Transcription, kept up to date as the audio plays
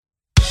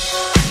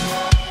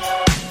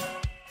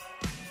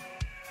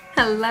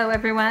Hello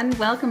everyone,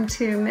 welcome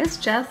to Miss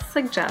Jess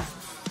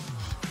Suggests.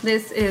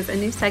 This is a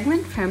new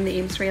segment from the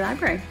Ames Free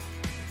Library.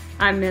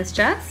 I'm Miss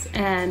Jess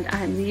and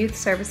I'm the Youth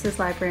Services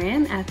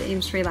Librarian at the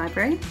Ames Free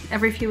Library.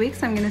 Every few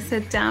weeks I'm going to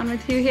sit down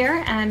with you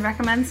here and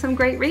recommend some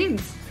great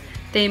reads.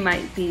 They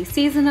might be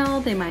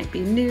seasonal, they might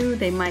be new,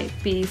 they might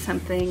be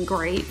something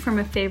great from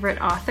a favorite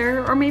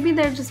author, or maybe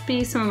they'll just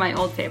be some of my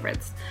old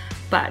favorites.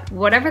 But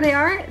whatever they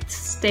are,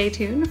 stay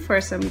tuned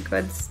for some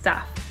good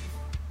stuff.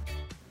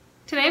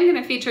 Today I'm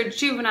going to feature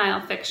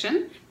juvenile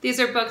fiction. These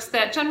are books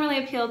that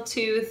generally appeal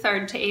to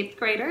 3rd to 8th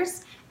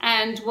graders,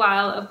 and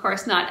while of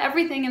course not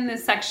everything in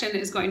this section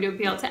is going to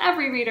appeal to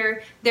every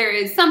reader, there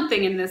is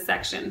something in this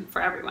section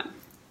for everyone.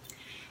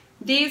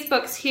 These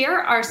books here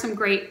are some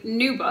great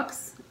new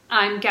books.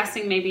 I'm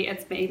guessing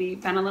it's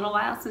been a little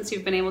while since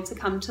you've been able to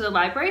come to the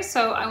library,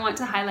 so I want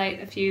to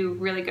highlight a few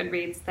really good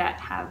reads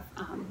that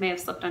may have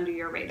slipped under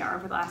your radar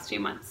over the last few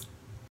months.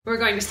 We're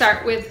going to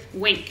start with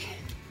Wink.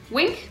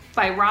 Wink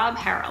by Rob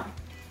Harrell.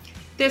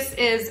 This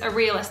is a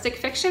realistic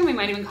fiction. We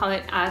might even call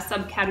it a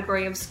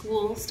subcategory of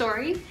school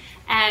story.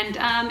 And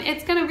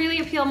it's going to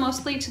really appeal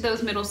mostly to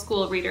those middle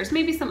school readers,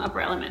 maybe some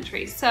upper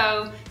elementary.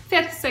 So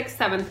 5th, 6th,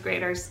 7th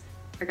graders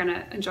are going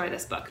to enjoy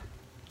this book.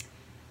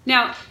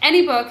 Now,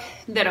 any book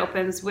that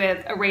opens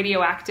with a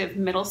radioactive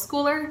middle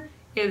schooler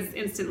is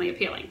instantly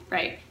appealing,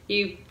 right?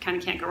 You kind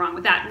of can't go wrong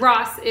with that.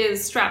 Ross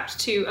is strapped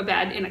to a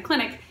bed in a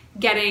clinic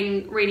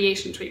getting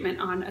radiation treatment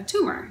on a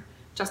tumor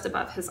just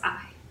above his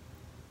eye.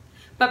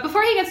 But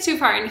before he gets too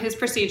far into his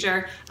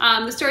procedure,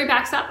 the story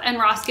backs up and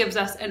Ross gives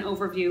us an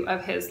overview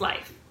of his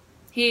life.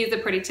 He's a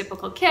pretty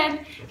typical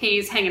kid.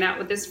 He's hanging out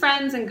with his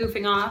friends and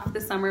goofing off the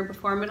summer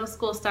before middle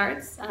school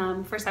starts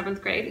for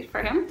 7th grade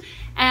for him,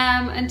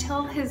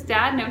 until his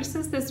dad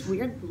notices this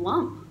weird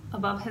lump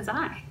above his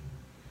eye.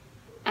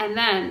 And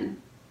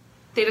then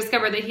they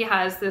discover that he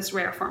has this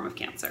rare form of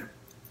cancer.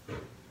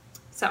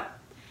 So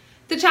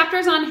the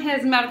chapters on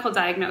his medical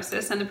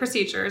diagnosis and the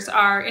procedures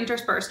are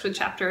interspersed with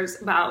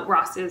chapters about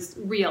Ross's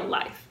real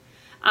life.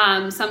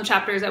 Some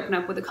chapters open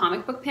up with a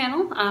comic book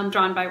panel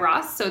drawn by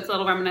Ross, so it's a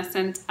little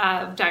reminiscent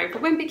of Diary of a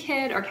Wimpy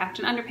Kid or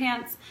Captain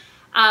Underpants.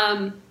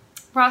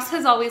 Ross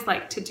has always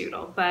liked to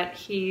doodle, but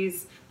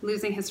he's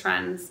losing his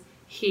friends.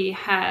 He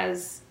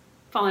has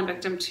fallen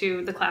victim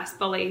to the class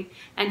bully,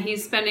 and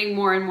he's spending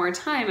more and more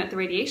time at the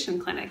radiation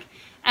clinic.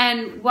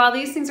 And while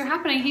these things are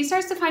happening, he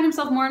starts to find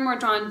himself more and more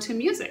drawn to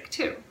music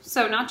too.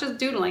 So not just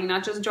doodling,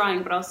 not just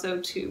drawing, but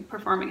also to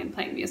performing and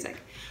playing music.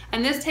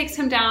 And this takes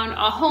him down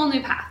a whole new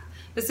path.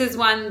 This is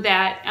one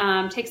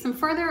that takes him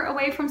further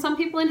away from some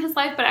people in his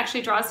life, but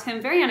actually draws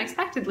him very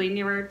unexpectedly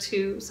nearer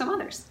to some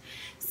others.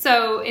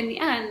 So in the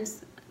end,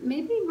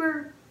 maybe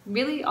we're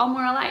really all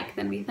more alike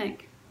than we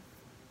think.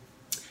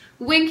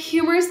 Wink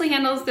humorously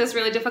handles this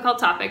really difficult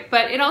topic,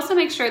 but it also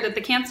makes sure that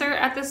the cancer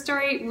at this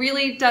story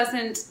really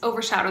doesn't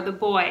overshadow the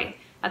boy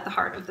at the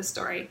heart of the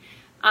story.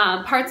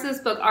 Parts of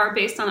this book are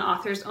based on the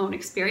author's own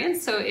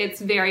experience, so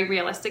it's very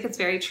realistic, it's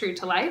very true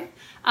to life.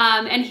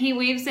 And he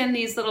weaves in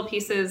these little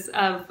pieces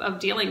of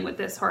dealing with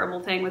this horrible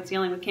thing, with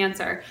dealing with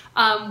cancer,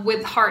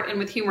 with heart and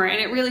with humor, and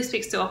it really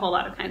speaks to a whole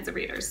lot of kinds of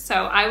readers. So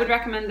I would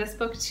recommend this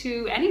book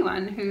to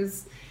anyone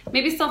who's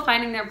maybe still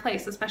finding their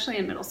place, especially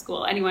in middle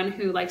school. Anyone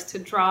who likes to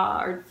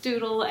draw or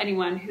doodle,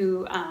 anyone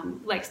who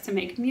likes to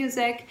make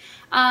music.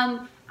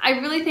 I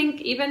really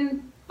think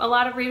even a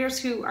lot of readers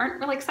who aren't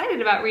really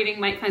excited about reading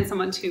might find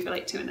someone to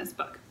relate to in this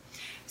book.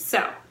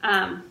 So,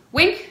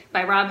 Wink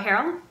by Rob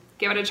Harrell,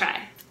 give it a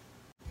try.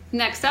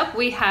 Next up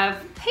we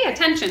have Pay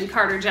Attention,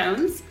 Carter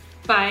Jones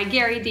by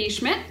Gary D.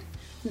 Schmidt.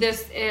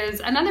 This is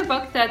another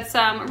book that's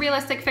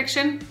realistic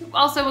fiction,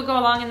 also would go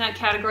along in that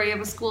category of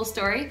a school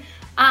story.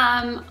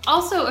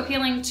 Also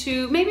appealing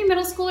to maybe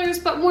middle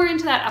schoolers, but more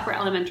into that upper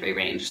elementary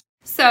range.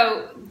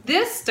 So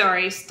this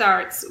story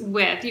starts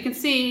with, you can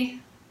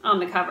see on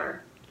the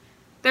cover,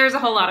 there's a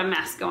whole lot of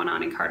mess going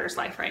on in Carter's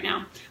life right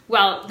now.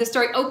 Well, the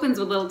story opens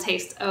with a little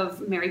taste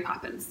of Mary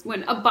Poppins,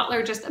 when a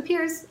butler just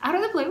appears out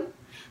of the blue,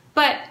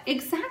 but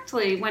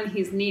exactly when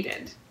he's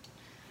needed.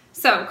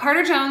 So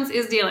Carter Jones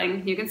is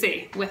dealing, you can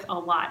see, with a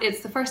lot.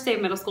 It's the first day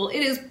of middle school. It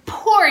is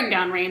pouring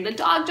down rain. The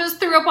dog just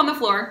threw up on the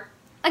floor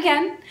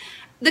again.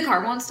 The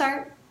car won't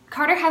start.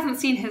 Carter hasn't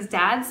seen his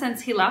dad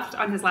since he left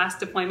on his last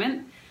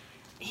deployment.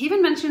 He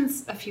even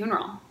mentions a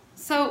funeral.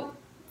 So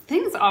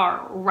things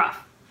are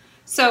rough.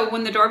 So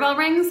when the doorbell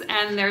rings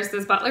and there's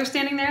this butler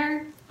standing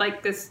there,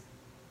 like this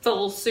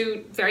full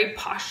suit, very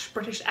posh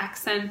British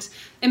accent,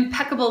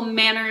 impeccable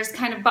manners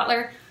kind of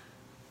butler,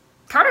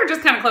 Carter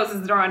just kind of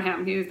closes the door on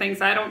him. He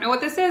thinks, I don't know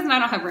what this is and I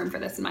don't have room for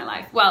this in my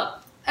life.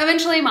 Well,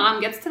 eventually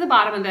Mom gets to the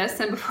bottom of this,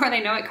 and before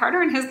they know it,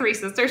 Carter and his 3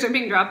 sisters are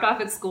being dropped off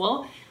at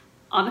school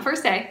on the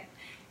first day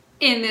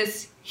in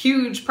this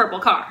huge purple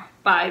car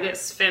by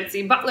this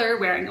fancy butler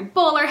wearing a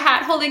bowler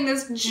hat, holding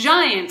this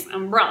giant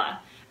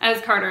umbrella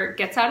as Carter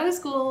gets out of the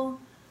school.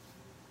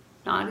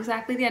 Not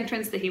exactly the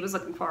entrance that he was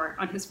looking for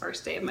on his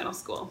first day of middle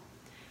school.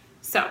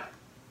 So,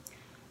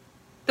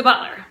 the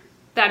butler.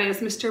 that is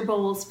Mr.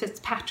 Bowles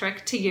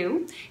Fitzpatrick to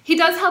you. He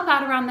does help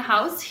out around the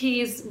house.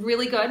 He's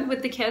really good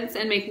with the kids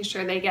and making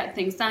sure they get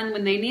things done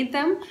when they need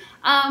them.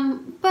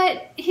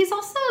 But he's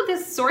also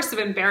this source of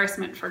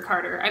embarrassment for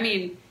Carter. I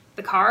mean,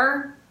 the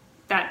car,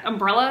 that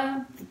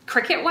umbrella,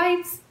 cricket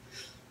whites,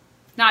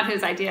 not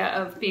his idea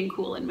of being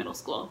cool in middle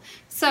school.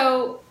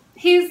 So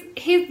he's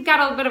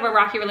got a bit of a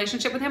rocky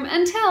relationship with him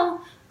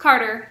until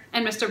Carter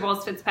and Mr.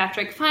 Bowles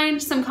Fitzpatrick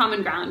find some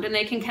common ground and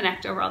they can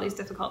connect over all these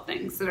difficult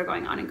things that are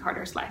going on in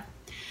Carter's life.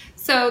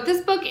 So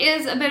this book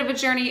is a bit of a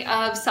journey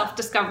of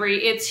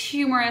self-discovery. It's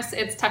humorous,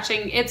 it's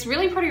touching, it's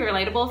really pretty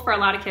relatable for a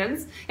lot of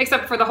kids,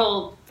 except for the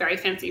whole very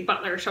fancy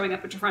butler showing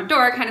up at your front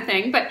door kind of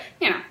thing. But,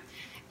 you know,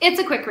 it's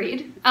a quick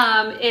read.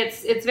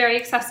 It's very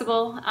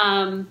accessible.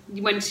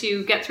 Once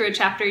you get through a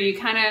chapter, you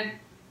kind of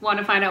want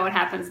to find out what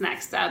happens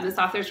next. This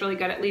author is really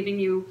good at leaving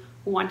you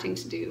wanting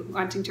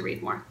to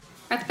read more.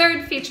 Our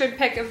third featured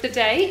pick of the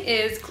day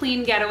is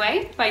Clean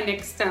Getaway by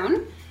Nick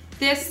Stone.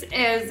 This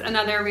is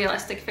another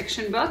realistic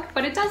fiction book,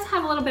 but it does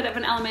have a little bit of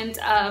an element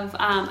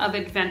of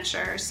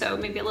adventure, so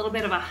maybe a little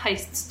bit of a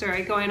heist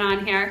story going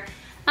on here.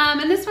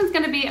 And this one's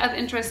going to be of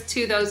interest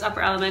to those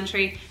upper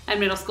elementary and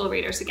middle school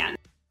readers again.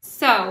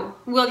 So,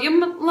 William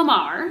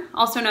Lamar,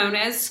 also known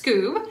as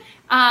Scoob,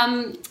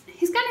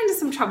 he's gotten into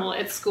some trouble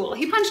at school.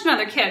 He punched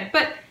another kid,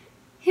 but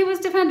he was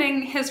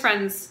defending his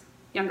friend's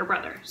younger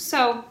brother.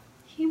 So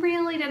he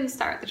really didn't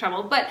start the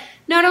trouble. But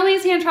not only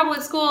is he in trouble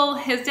at school,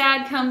 his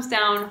dad comes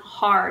down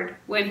hard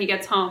when he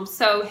gets home.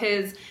 So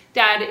his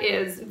dad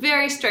is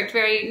very strict,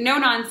 very no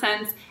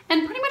nonsense,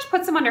 and pretty much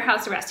puts him under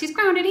house arrest. He's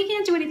grounded, he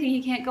can't do anything,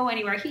 he can't go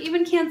anywhere. He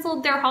even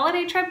canceled their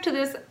holiday trip to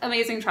this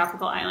amazing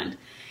tropical island.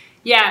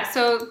 Yeah,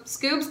 so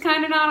Scoob's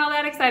kind of not all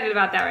that excited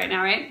about that right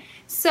now, right?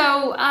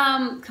 So,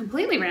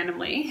 completely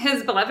randomly,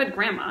 his beloved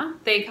grandma,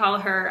 they call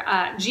her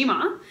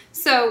Jima.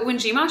 So when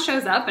Jima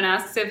shows up and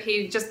asks if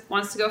he just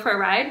wants to go for a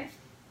ride,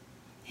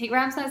 he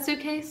grabs that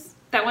suitcase,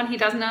 that one he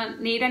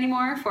doesn't need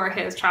anymore for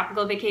his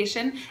tropical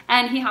vacation,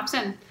 and he hops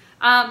in.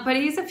 But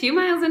he's a few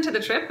miles into the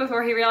trip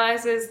before he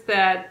realizes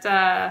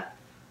that,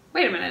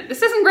 wait a minute,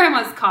 this isn't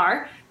grandma's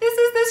car. This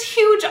is this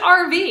huge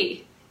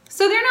RV.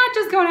 So they're not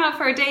just going out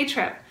for a day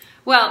trip.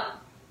 Well,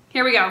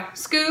 here we go.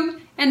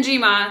 Scoob and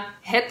Jima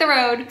hit the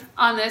road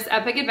on this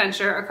epic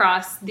adventure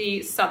across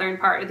the southern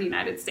part of the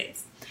United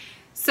States.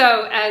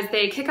 So as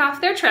they kick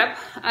off their trip,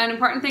 an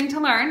important thing to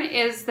learn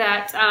is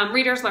that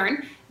readers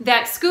learn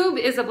that Scoob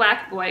is a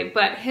black boy,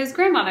 but his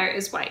grandmother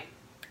is white.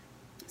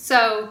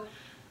 So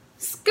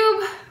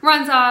Scoob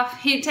runs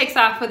off, he takes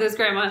off with his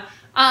grandma.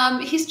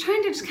 He's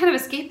trying to just kind of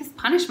escape his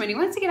punishment. He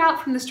wants to get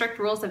out from the strict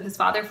rules of his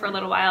father for a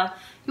little while.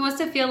 He wants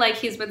to feel like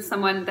he's with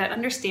someone that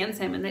understands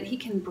him and that he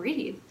can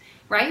breathe,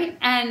 right?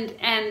 And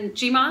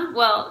Jima,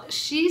 well,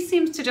 she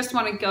seems to just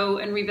want to go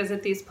and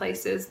revisit these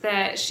places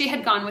that she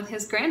had gone with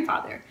his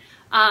grandfather.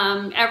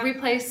 Every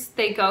place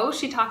they go,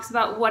 she talks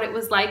about what it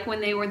was like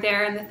when they were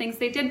there and the things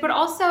they did, but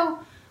also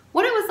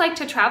what it was like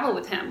to travel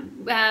with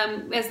him,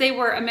 as they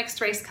were a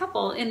mixed race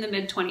couple in the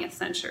mid-20th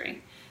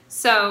century.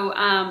 So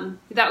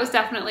that was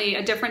definitely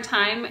a different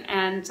time,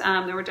 and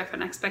there were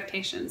different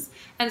expectations.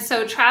 And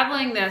so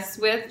traveling this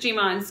with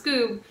Jima and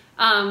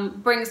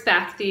Scoob brings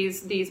back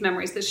these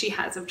memories that she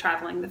has of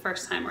traveling the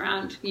first time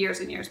around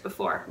years and years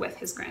before with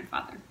his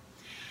grandfather.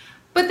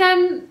 But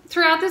then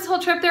throughout this whole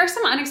trip, there are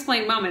some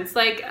unexplained moments.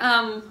 Like,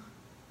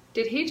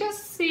 did he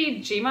just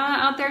see Jima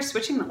out there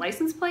switching the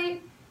license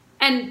plate?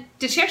 And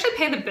did she actually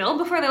pay the bill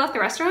before they left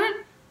the restaurant?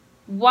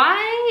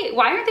 Why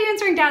aren't they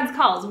answering Dad's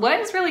calls? What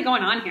is really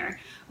going on here?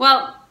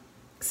 Well,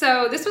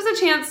 so this was a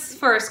chance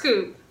for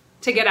Scoob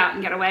to get out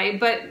and get away,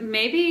 but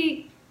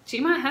maybe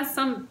Jima has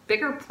some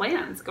bigger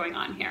plans going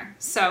on here.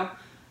 So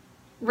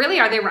really,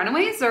 are they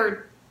runaways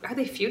or are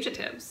they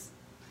fugitives?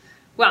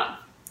 Well,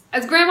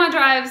 as Grandma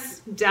drives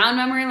down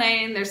memory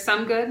lane, there's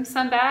some good,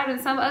 some bad,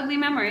 and some ugly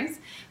memories.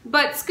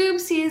 But Scoob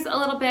sees a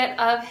little bit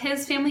of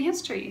his family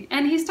history,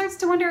 and he starts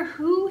to wonder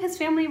who his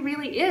family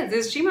really is.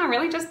 Is Jima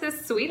really just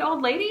this sweet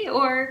old lady,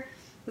 or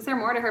is there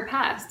more to her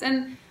past?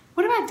 And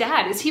what about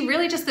Dad? Is he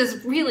really just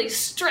this really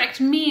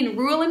strict, mean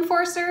rule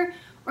enforcer?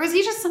 Or is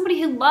he just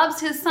somebody who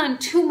loves his son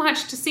too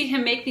much to see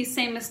him make these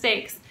same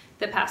mistakes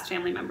that past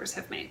family members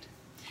have made?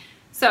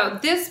 So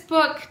this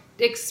book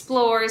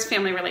explores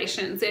family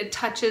relations. It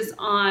touches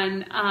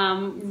on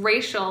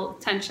racial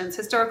tensions,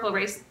 historical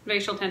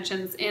racial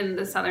tensions in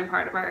the southern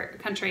part of our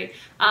country.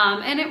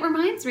 And it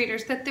reminds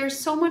readers that there's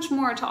so much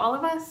more to all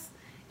of us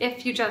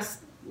if you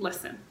just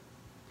listen.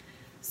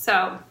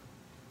 So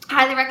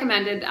highly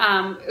recommended.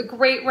 A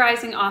great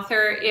rising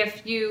author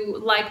if you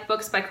like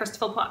books by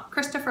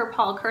Christopher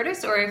Paul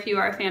Curtis, or if you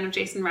are a fan of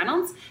Jason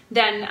Reynolds,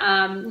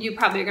 then you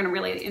probably are going to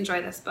really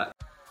enjoy this book.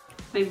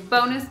 My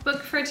bonus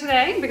book for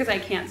today, because I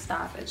can't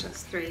stop at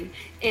just 3,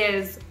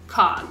 is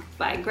Cog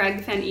by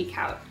Greg Van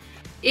Eekhout.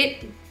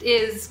 It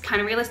is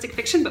kind of realistic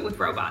fiction, but with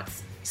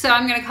robots. So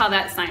I'm going to call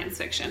that science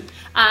fiction.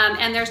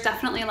 And there's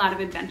definitely a lot of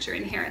adventure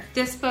in here.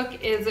 This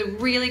book is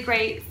really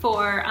great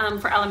for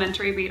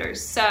elementary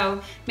readers.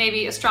 So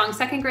maybe a strong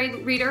second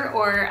grade reader,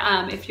 or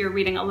if you're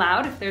reading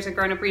aloud, if there's a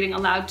grown-up reading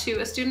aloud to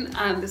a student,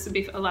 this would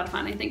be a lot of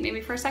fun, I think,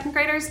 maybe for second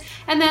graders.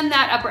 And then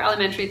that upper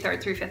elementary,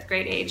 3rd through 5th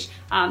grade age,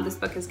 this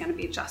book is going to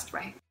be just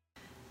right.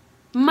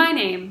 My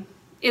name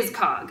is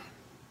COG.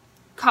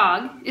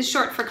 COG is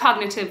short for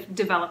cognitive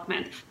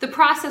development, the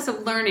process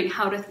of learning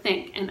how to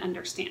think and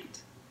understand.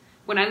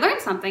 When I learn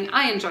something,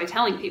 I enjoy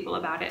telling people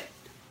about it.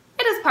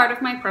 It is part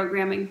of my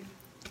programming.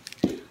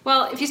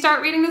 Well, if you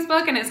start reading this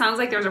book and it sounds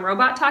like there's a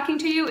robot talking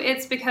to you,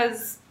 it's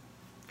because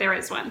there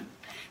is one.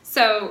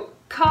 So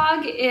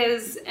COG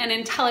is an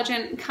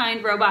intelligent,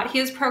 kind robot. He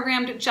is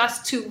programmed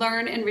just to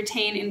learn and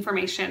retain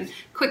information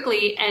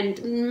quickly and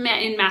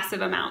in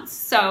massive amounts.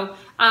 So,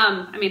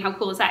 I mean, how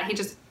cool is that? He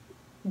just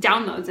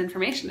downloads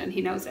information and he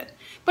knows it.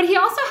 But he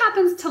also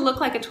happens to look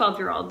like a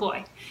 12-year-old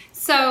boy.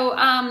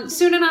 So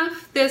soon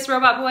enough, this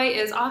robot boy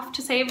is off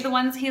to save the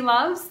ones he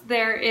loves.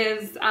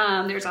 There's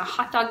a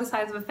hot dog the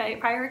size of a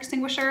fire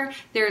extinguisher.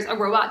 There's a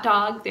robot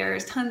dog.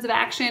 There's tons of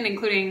action,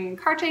 including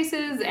car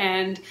chases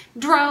and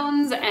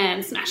drones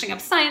and smashing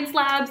up science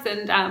labs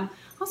and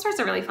all sorts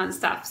of really fun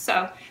stuff.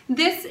 So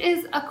this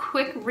is a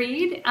quick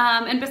read,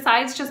 and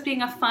besides just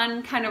being a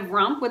fun kind of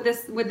romp with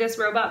this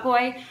robot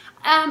boy,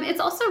 it's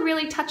also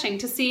really touching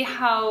to see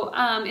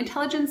how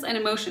intelligence and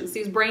emotions,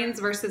 these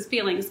brains versus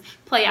feelings,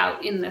 play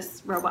out in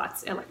this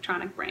robot's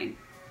electronic brain.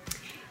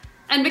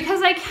 And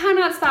because I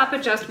cannot stop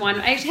at just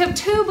one, I have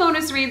 2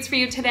 bonus reads for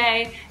you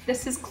today.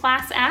 This is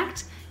Class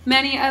Act.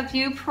 Many of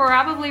you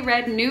probably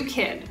read New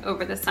Kid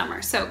over the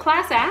summer. So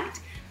Class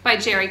Act by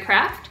Jerry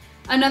Craft.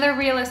 Another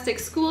realistic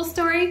school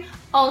story,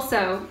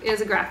 also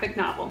is a graphic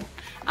novel.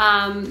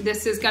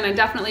 This is going to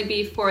definitely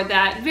be for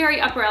that very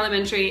upper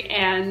elementary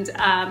and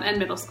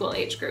middle school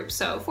age group.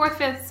 So 4th,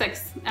 5th,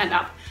 6th, and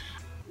up.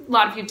 A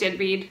lot of you did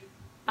read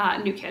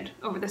New Kid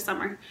over the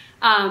summer.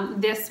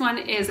 This one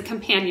is a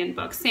companion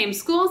book. Same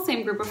school,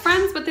 same group of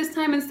friends, but this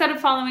time instead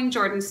of following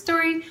Jordan's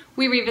story,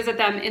 we revisit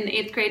them in the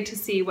 8th grade to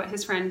see what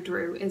his friend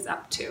Drew is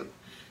up to.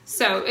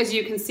 So as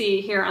you can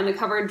see here on the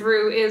cover,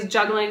 Drew is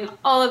juggling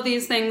all of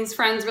these things: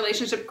 friends,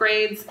 relationship,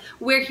 grades,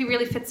 where he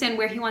really fits in,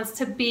 where he wants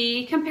to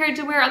be compared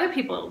to where other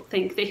people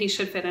think that he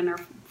should fit in or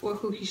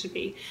who he should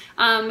be.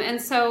 And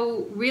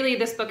so really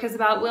this book is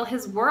about, will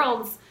his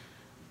worlds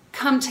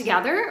come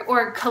together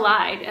or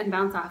collide and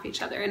bounce off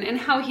each other, and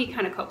how he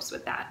kind of copes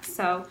with that.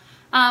 So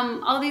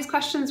all of these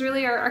questions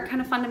really are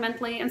kind of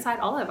fundamentally inside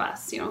all of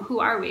us. You know,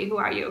 who are we? Who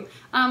are you?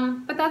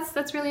 But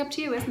that's really up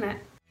to you, isn't it?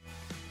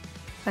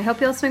 I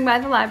hope you'll swing by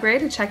the library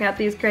to check out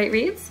these great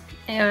reads,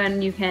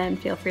 and you can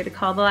feel free to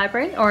call the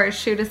library or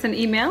shoot us an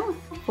email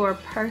for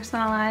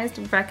personalized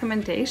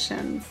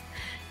recommendations.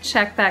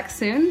 Check back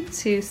soon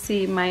to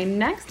see my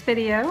next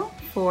video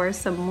for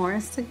some more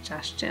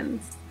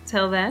suggestions.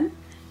 Till then,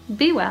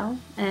 be well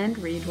and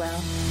read well.